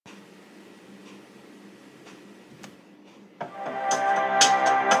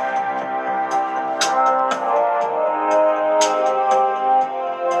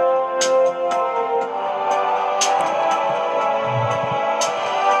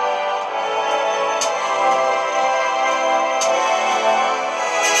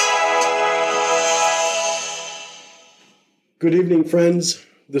Good evening, friends.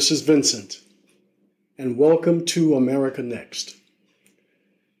 This is Vincent, and welcome to America Next.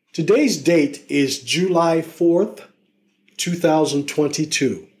 Today's date is July 4th,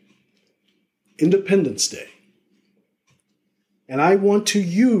 2022, Independence Day. And I want to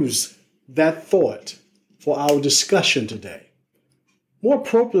use that thought for our discussion today. More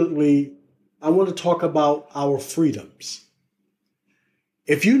appropriately, I want to talk about our freedoms.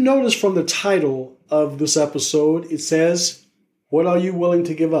 If you notice from the title of this episode, it says, "What are you willing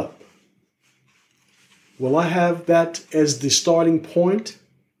to give up?" Well, I have that as the starting point,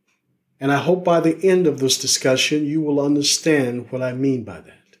 and I hope by the end of this discussion, you will understand what I mean by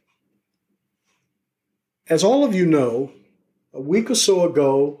that. As all of you know, a week or so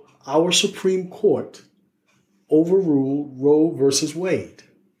ago, our Supreme Court overruled Roe versus Wade.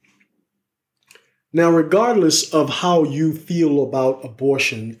 Now, regardless of how you feel about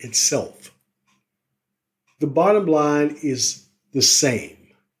abortion itself, the bottom line is the same.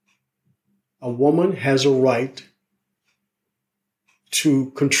 A woman has a right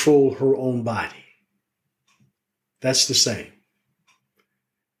to control her own body. That's the same.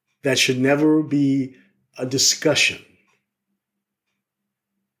 That should never be a discussion.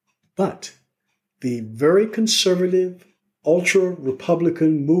 But the very conservative,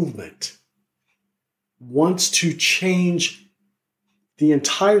 ultra-Republican movement wants to change the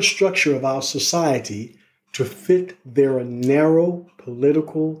entire structure of our society to fit their narrow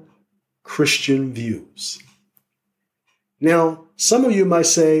political Christian views. Now, some of you might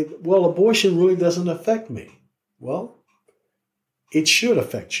say, well, abortion really doesn't affect me. Well, it should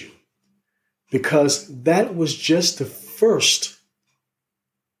affect you, because that was just the first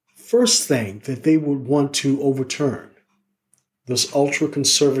thing that they would want to overturn, this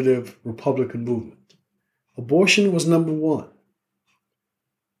ultra-conservative Republican movement. Abortion was number one.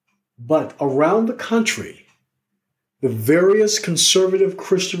 But around the country, the various conservative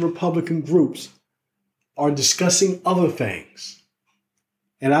Christian Republican groups are discussing other things.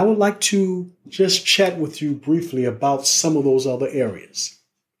 And I would like to just chat with you briefly about some of those other areas.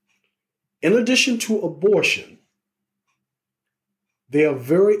 In addition to abortion, they are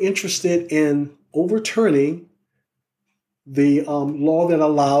very interested in overturning the law that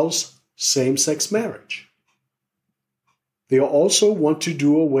allows same-sex marriage. They also want to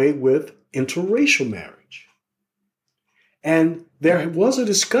do away with interracial marriage. And there was a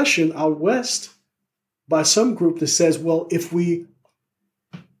discussion out west by some group that says, well, if we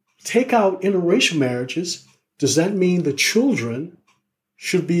take out interracial marriages, does that mean the children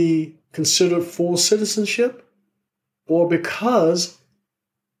should be considered full citizenship? Or because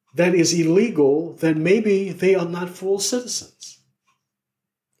that is illegal, then maybe they are not full citizens?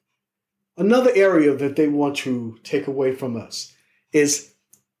 Another area that they want to take away from us is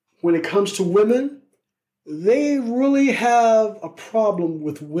when it comes to women, they really have a problem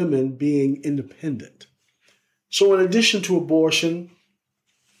with women being independent. So in addition to abortion,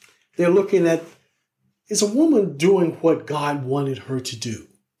 they're looking at, is a woman doing what God wanted her to do?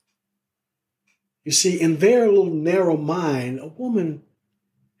 You see, in their little narrow mind, a woman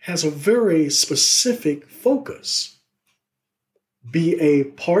has a very specific focus. Be a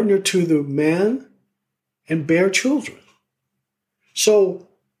partner to the man and bear children. So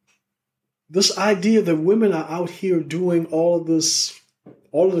this idea that women are out here doing all of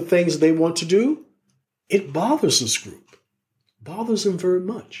the things they want to do, it bothers this group. It bothers them very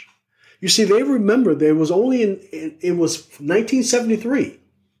much. You see, they remember there was it was 1973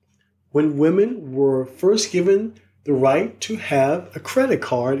 when women were first given the right to have a credit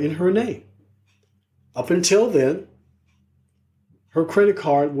card in her name. Up until then, her credit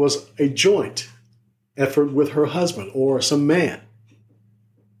card was a joint effort with her husband or some man.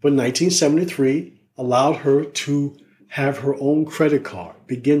 But 1973 allowed her to have her own credit card,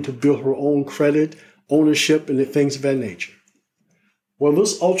 begin to build her own credit, ownership, and things of that nature. Well,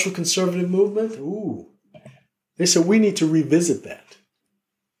 this ultra-conservative movement, they said we need to revisit that.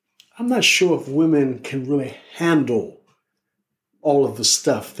 I'm not sure if women can really handle all of the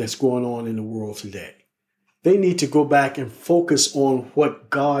stuff that's going on in the world today. They need to go back and focus on what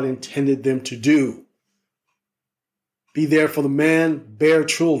God intended them to do. Be there for the man, bear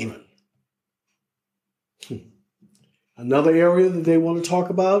children. Another area that they want to talk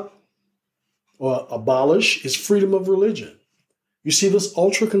about or abolish is freedom of religion. You see, this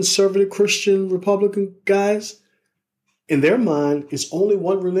ultra-conservative Christian Republican guys, in their mind, it's only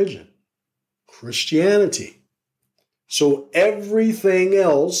one religion, Christianity. So everything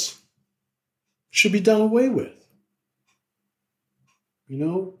else should be done away with. You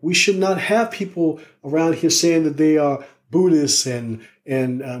know, we should not have people around here saying that they are Buddhists and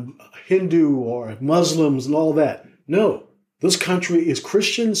Hindu or Muslims and all that. No, This country is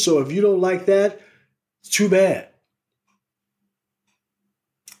Christian, so if you don't like that, it's too bad.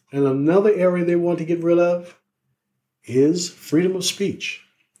 And another area they want to get rid of is freedom of speech.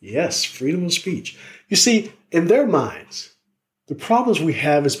 Yes, freedom of speech. You see, in their minds, the problems we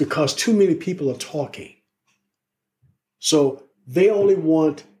have is because too many people are talking. So they only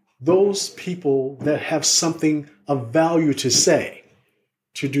want those people that have something of value to say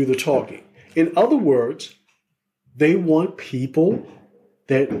to do the talking. In other words, they want people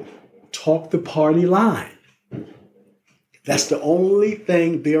that talk the party line. That's the only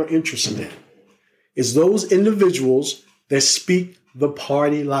thing they're interested in, is those individuals that speak the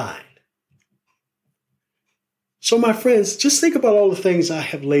party line. So my friends, just think about all the things I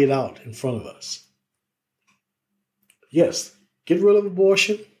have laid out in front of us. Yes, get rid of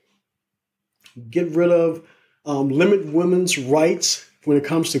abortion. Get rid of, limit women's rights when it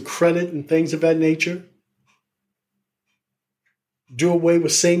comes to credit and things of that nature. Do away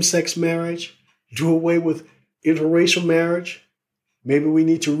with same-sex marriage. Do away with interracial marriage. Maybe we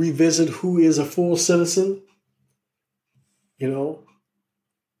need to revisit who is a full citizen.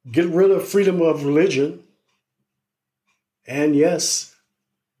 Get rid of freedom of religion. And yes,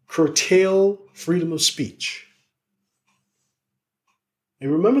 curtail freedom of speech.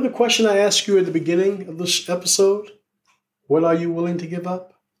 And remember the question I asked you at the beginning of this episode? What are you willing to give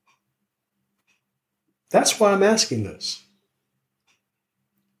up? That's why I'm asking this.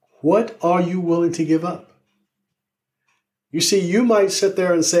 What are you willing to give up? You see, you might sit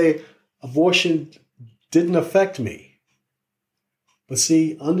there and say, abortion didn't affect me. But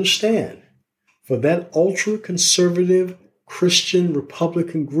see, understand, for that ultra-conservative Christian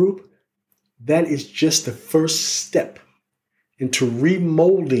Republican group, that is just the first step into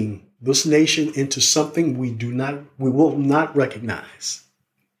remolding this nation into something we will not recognize.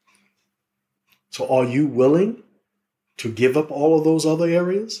 So are you willing to give up all of those other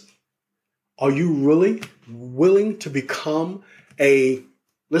areas? Are you really willing to become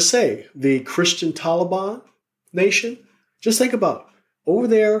let's say, the Christian Taliban nation? Just think about it. Over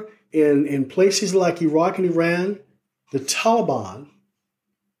there in places like Iraq and Iran, the Taliban,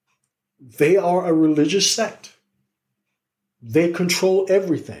 they are a religious sect. They control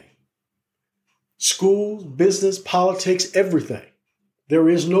everything. Schools, business, politics, everything. There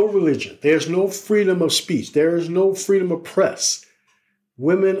is no religion. There's no freedom of speech. There is no freedom of press.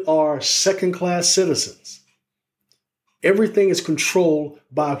 Women are second-class citizens. Everything is controlled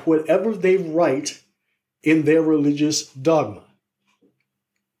by whatever they write in their religious dogma.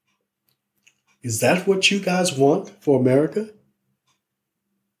 Is that what you guys want for America?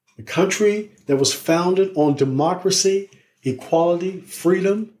 A country that was founded on democracy, equality,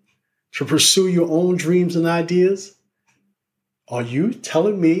 freedom, to pursue your own dreams and ideas? Are you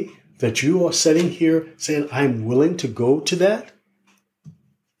telling me that you are sitting here saying, I'm willing to go to that?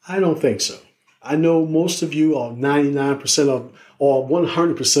 I don't think so. I know most of you, or 99% of, or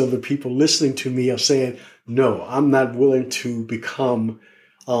 100% of the people listening to me are saying, no, I'm not willing to become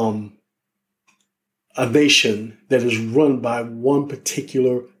a nation that is run by one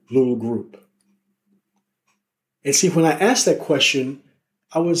particular little group. And see, when I asked that question,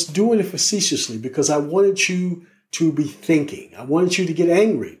 I was doing it facetiously because I wanted you to be thinking. I wanted you to get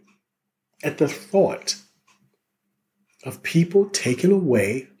angry at the thought of people taking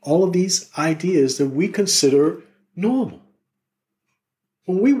away all of these ideas that we consider normal.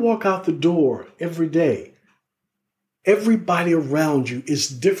 When we walk out the door every day, everybody around you is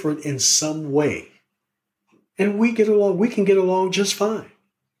different in some way. And we can get along just fine.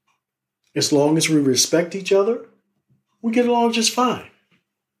 As long as we respect each other, we get along just fine.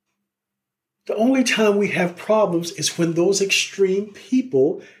 The only time we have problems is when those extreme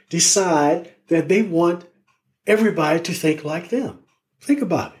people decide that they want everybody to think like them. Think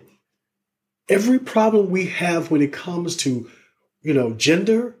about it. Every problem we have when it comes to,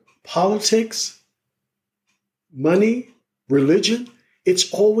 gender, politics, money, religion,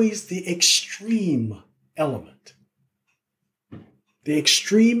 it's always the extreme element. The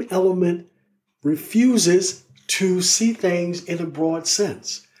extreme element refuses to see things in a broad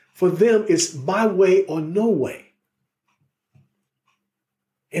sense. For them, it's my way or no way.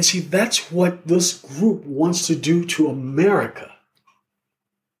 And see, that's what this group wants to do to America.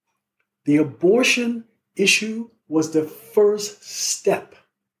 The abortion issue was the first step.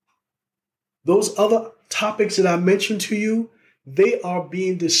 Those other topics that I mentioned to you, they are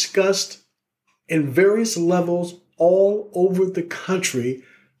being discussed in various levels all over the country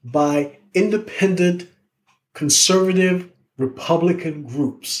by independent, conservative, Republican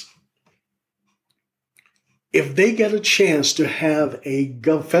groups. If they get a chance to have a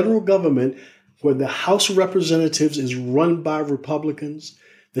federal government when the House of Representatives is run by Republicans,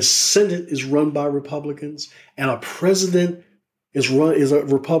 the Senate is run by Republicans, and a president is a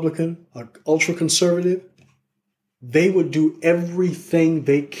Republican, an ultra conservative, they would do everything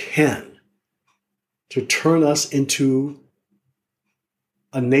they can to turn us into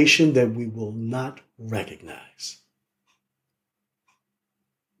a nation that we will not recognize.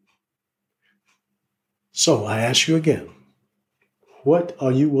 So I ask you again, what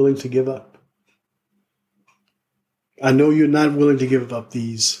are you willing to give up? I know you're not willing to give up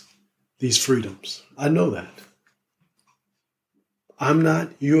these freedoms. I know that. I'm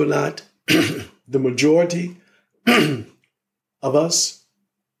not, you're not. The majority of us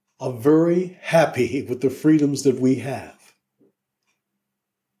are very happy with the freedoms that we have.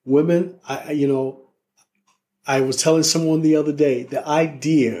 Women, I was telling someone the other day, the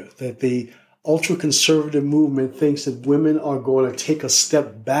idea that the ultra-conservative movement thinks that women are going to take a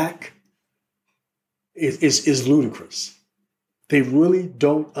step back is ludicrous. They really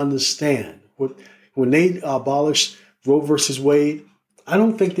don't understand. When they abolished Roe versus Wade, I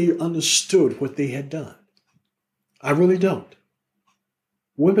don't think they understood what they had done. I really don't.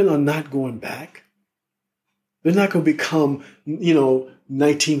 Women are not going back. They're not going to become,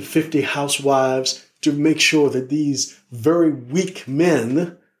 1950 housewives to make sure that these very weak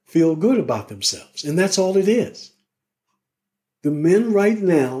men feel good about themselves. And that's all it is. The men right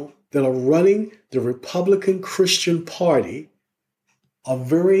now that are running the Republican Christian Party are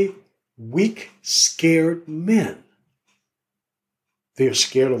very weak, scared men. They're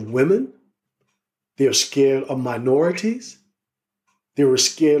scared of women. They're scared of minorities. They're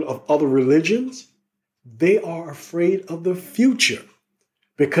scared of other religions. They are afraid of the future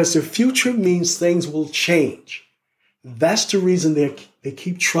because the future means things will change. That's the reason they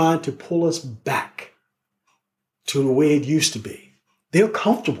keep trying to pull us back to the way it used to be. They're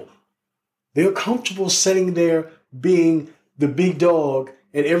comfortable. They're comfortable sitting there being the big dog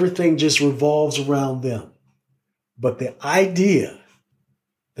and everything just revolves around them. But the idea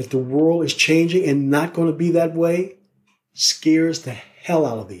that the world is changing and not going to be that way scares the hell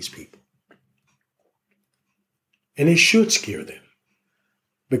out of these people. And it should scare them.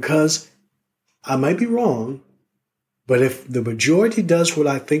 Because I might be wrong, but if the majority does what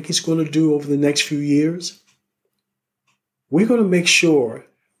I think it's going to do over the next few years, we're going to make sure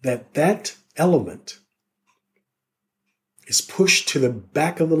that that element is pushed to the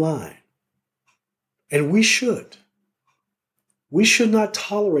back of the line. And we should. We should not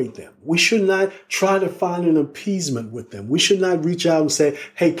tolerate them. We should not try to find an appeasement with them. We should not reach out and say,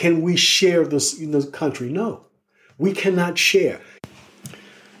 hey, can we share this in the country? No, we cannot share.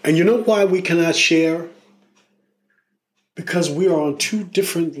 And you know why we cannot share? Because we are on two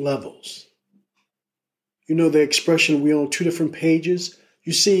different levels. You know the expression, we're on two different pages?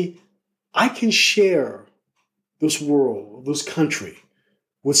 You see, I can share this world, this country,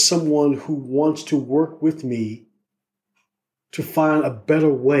 with someone who wants to work with me to find a better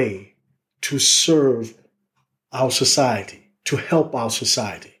way to serve our society, to help our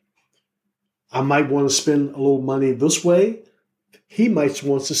society. I might want to spend a little money this way. He might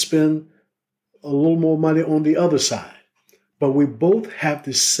want to spend a little more money on the other side. But we both have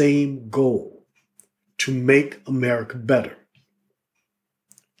the same goal, to make America better.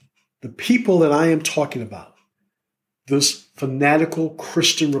 The people that I am talking about, this fanatical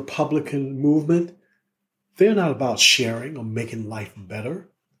Christian Republican movement, they're not about sharing or making life better.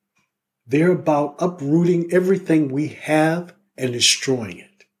 They're about uprooting everything we have and destroying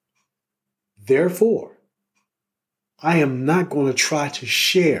it. Therefore, I am not going to try to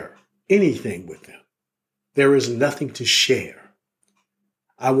share anything with them. There is nothing to share.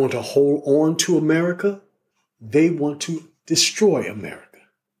 I want to hold on to America. They want to destroy America.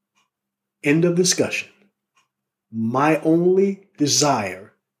 End of discussion. My only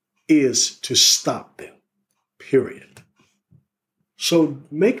desire is to stop them. Period. So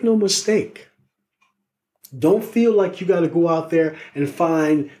make no mistake. Don't feel like you got to go out there and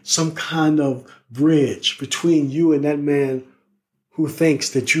find some kind of bridge between you and that man who thinks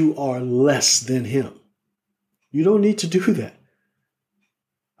that you are less than him. You don't need to do that.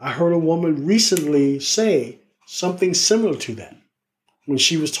 I heard a woman recently say something similar to that when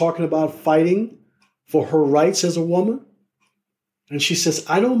she was talking about fighting for her rights as a woman. And she says,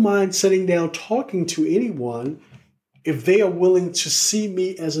 I don't mind sitting down talking to anyone if they are willing to see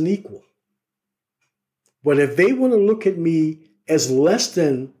me as an equal. But if they want to look at me as less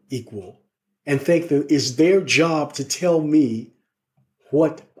than equal and think that it's their job to tell me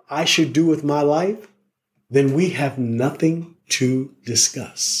what I should do with my life, then we have nothing to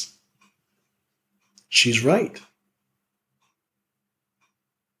discuss. She's right.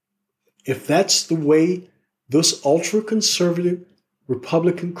 If that's the way this ultra-conservative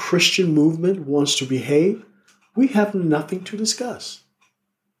Republican Christian movement wants to behave, we have nothing to discuss.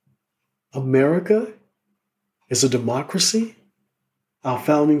 America is a democracy. Our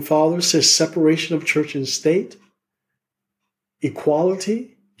founding father says separation of church and state,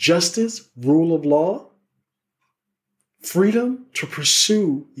 equality, justice, rule of law, freedom to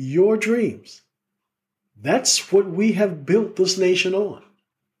pursue your dreams. That's what we have built this nation on.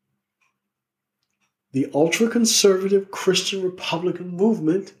 The ultra-conservative Christian Republican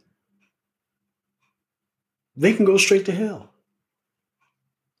movement, they can go straight to hell.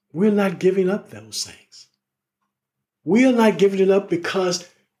 We're not giving up those things. We are not giving it up because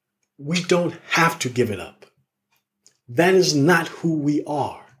we don't have to give it up. That is not who we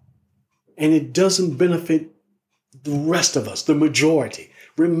are. And it doesn't benefit the rest of us, the majority.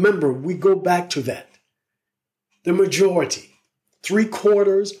 Remember, we go back to that. The majority,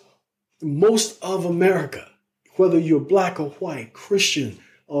 3/4, most of America, whether you're black or white, Christian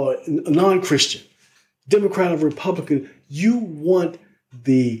or non-Christian, Democrat or Republican, you want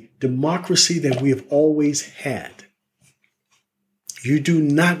the democracy that we have always had. You do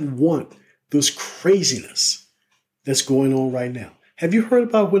not want this craziness that's going on right now. Have you heard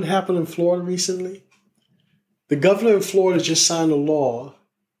about what happened in Florida recently? The governor of Florida just signed a law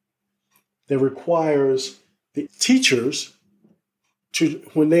that requires the teachers to,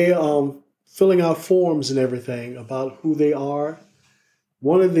 when they filling out forms and everything about who they are,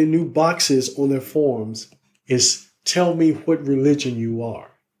 one of the new boxes on their forms is tell me what religion you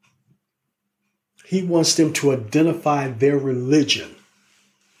are. He wants them to identify their religion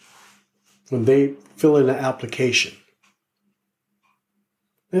when they fill in an application.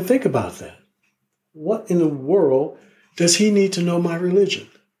 And think about that. What in the world does he need to know my religion?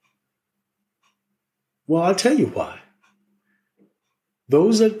 Well, I'll tell you why.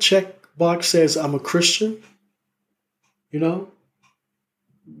 Those that check box says I'm a Christian,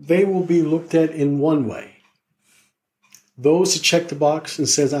 they will be looked at in one way. Those that check the box and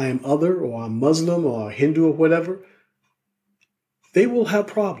says I am other or I'm Muslim or Hindu or whatever, they will have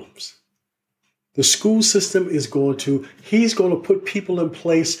problems. The school system he's going to put people in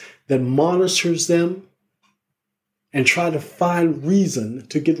place that monitors them and try to find reason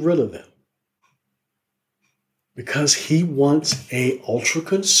to get rid of them. Because he wants a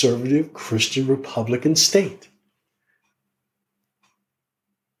ultra-conservative Christian Republican state.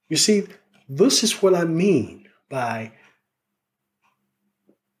 You see, this is what I mean by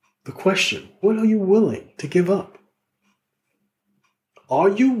the question, what are you willing to give up? Are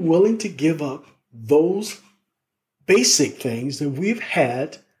you willing to give up those basic things that we've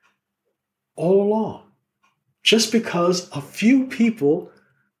had all along? Just because a few people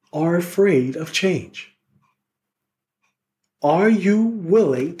are afraid of change. Are you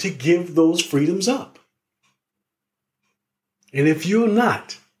willing to give those freedoms up? And if you're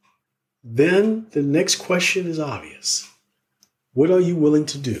not, then the next question is obvious. What are you willing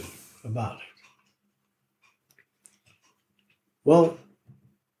to do about it? Well,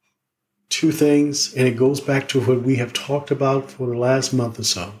 two things, and it goes back to what we have talked about for the last month or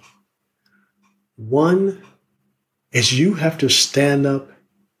so. One is you have to stand up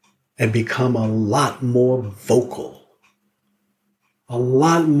and become a lot more vocal, a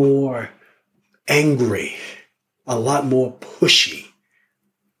lot more angry, a lot more pushy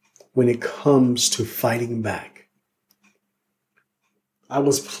when it comes to fighting back. I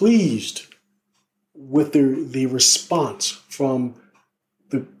was pleased with the response from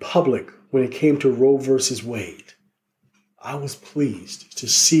the public when it came to Roe versus Wade. I was pleased to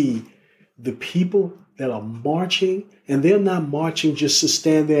see the people that are marching, and they're not marching just to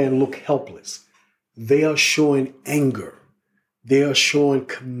stand there and look helpless. They are showing anger. They are showing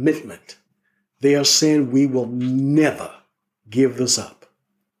commitment. They are saying we will never give this up.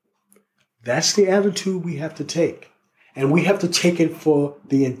 That's the attitude we have to take. And we have to take it for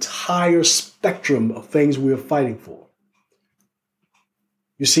the entire spectrum of things we are fighting for.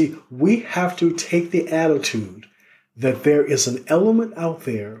 You see, we have to take the attitude that there is an element out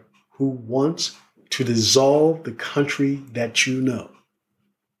there who wants to dissolve the country that you know.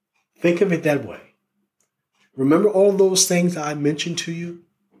 Think of it that way. Remember all those things I mentioned to you?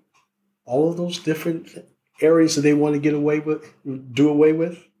 All of those different areas that they want to get away with, do away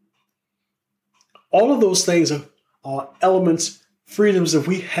with? All of those things are elements, freedoms that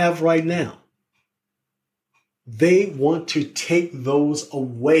we have right now. They want to take those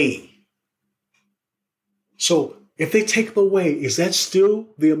away. So if they take them away, is that still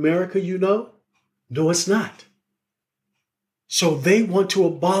the America you know? No, it's not. So they want to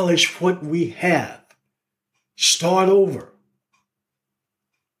abolish what we have. Start over.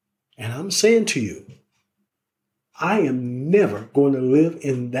 And I'm saying to you, I am never going to live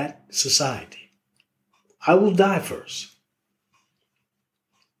in that society. I will die first.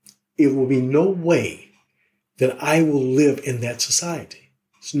 It will be no way that I will live in that society.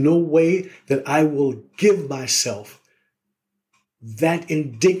 There's no way that I will give myself that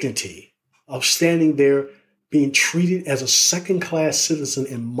indignity of standing there being treated as a second-class citizen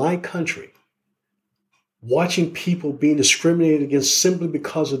in my country, watching people being discriminated against simply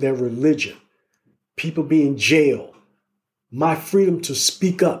because of their religion, people being jailed. My freedom to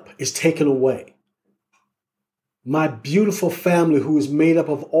speak up is taken away. My beautiful family, who is made up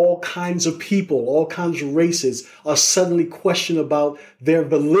of all kinds of people, all kinds of races, are suddenly questioned about their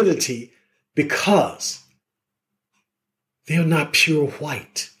validity because they're not pure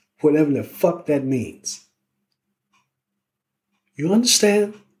white, whatever the fuck that means. You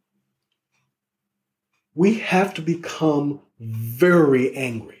understand? We have to become very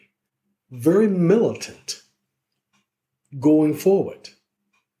angry, very militant going forward.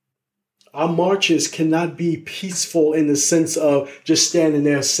 Our marches cannot be peaceful in the sense of just standing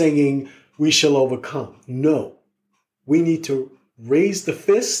there singing, "We shall overcome." No, we need to raise the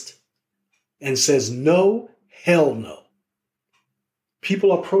fist and says, no, hell no.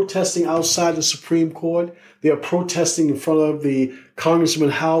 People are protesting outside the Supreme Court. They are protesting in front of the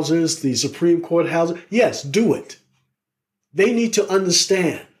congressman houses, the Supreme Court houses. Yes, do it. They need to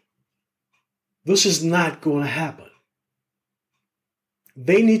understand this is not going to happen.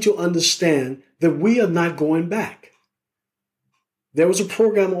 They need to understand that we are not going back. There was a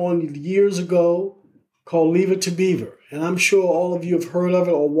program on years ago called Leave It to Beaver, and I'm sure all of you have heard of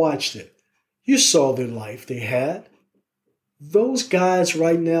it or watched it. You saw the life they had. Those guys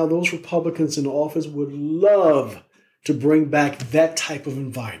right now, those Republicans in office would love to bring back that type of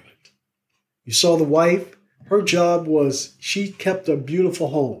environment. You saw the wife, her job was she kept a beautiful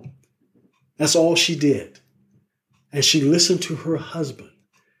home. That's all she did. And she listened to her husband.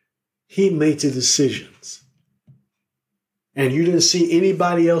 He made the decisions. And you didn't see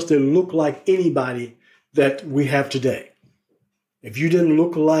anybody else that looked like anybody that we have today. If you didn't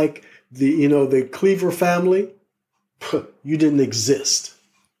look like the Cleaver family, you didn't exist.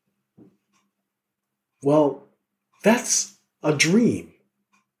 Well, that's a dream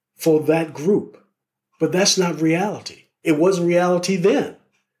for that group. But that's not reality. It wasn't reality then.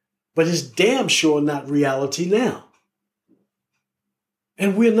 But it's damn sure not reality now.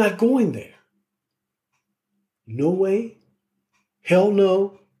 And we're not going there. No way. Hell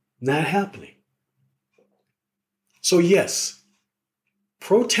no. Not happening. So yes,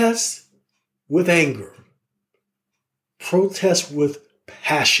 protest with anger. Protest with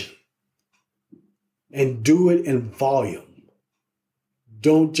passion. And do it in volume.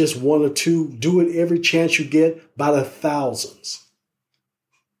 Don't just one or two. Do it every chance you get by the thousands.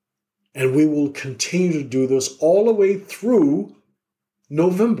 And we will continue to do this all the way through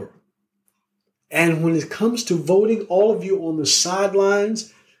November. And when it comes to voting, all of you on the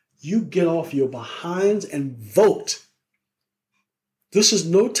sidelines, you get off your behinds and vote. This is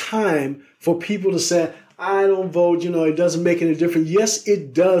no time for people to say, I don't vote, it doesn't make any difference. Yes,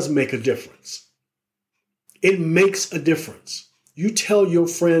 it does make a difference. It makes a difference. You tell your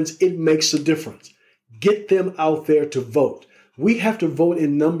friends it makes a difference. Get them out there to vote. We have to vote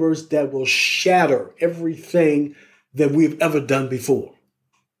in numbers that will shatter everything that we've ever done before.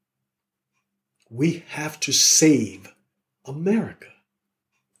 We have to save America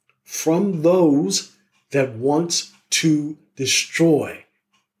from those that want to destroy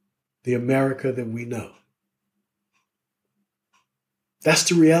the America that we know. That's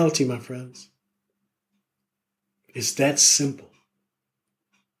the reality, my friends. It's that simple.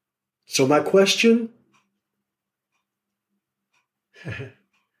 So my question,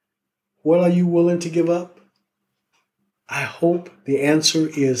 what are you willing to give up? I hope the answer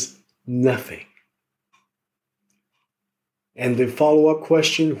is nothing. And the follow-up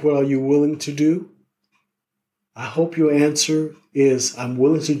question, what are you willing to do? I hope your answer is, I'm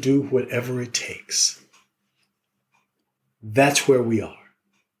willing to do whatever it takes. That's where we are.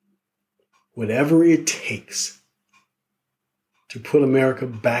 Whatever it takes to put America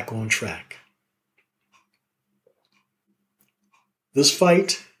back on track. This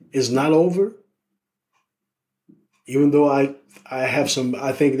fight is not over. Even though I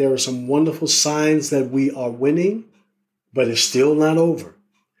think there are some wonderful signs that we are winning, but it's still not over.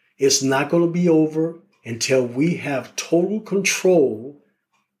 It's not going to be over until we have total control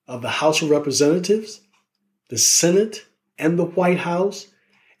of the House of Representatives, the Senate, and the White House,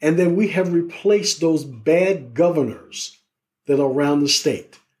 and then we have replaced those bad governors that are around the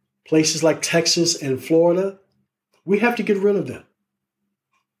state. Places like Texas and Florida, we have to get rid of them.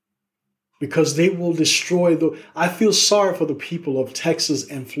 because they will destroy I feel sorry for the people of Texas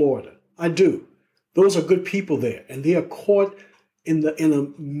and Florida. I do. Those are good people there, and they are caught in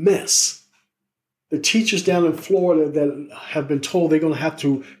a mess. The teachers down in Florida that have been told they're going to have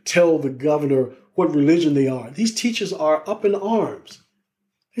to tell the governor what religion they are. These teachers are up in arms.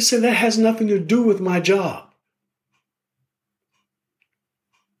 They say that has nothing to do with my job.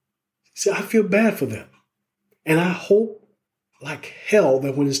 See, I feel bad for them. And I hope like hell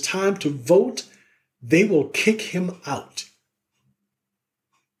that when it's time to vote, they will kick him out.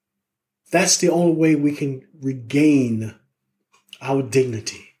 That's the only way we can regain our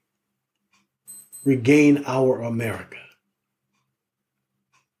dignity, regain our America.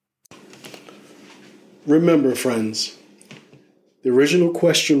 Remember, friends, the original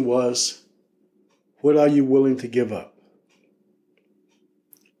question was, what are you willing to give up?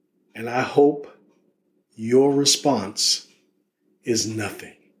 And I hope your response is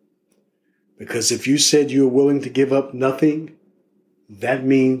nothing. Because if you said you're willing to give up nothing, that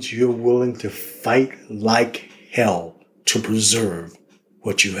means you're willing to fight like hell to preserve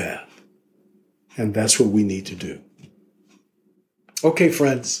what you have. And that's what we need to do. Okay,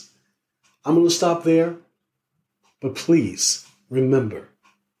 friends, I'm going to stop there. But please remember,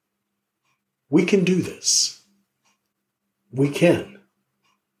 we can do this. We can.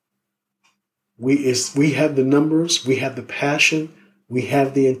 We have the numbers, we have the passion, we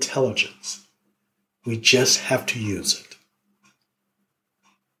have the intelligence. We just have to use it.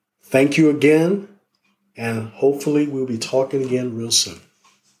 Thank you again, and hopefully we'll be talking again real soon.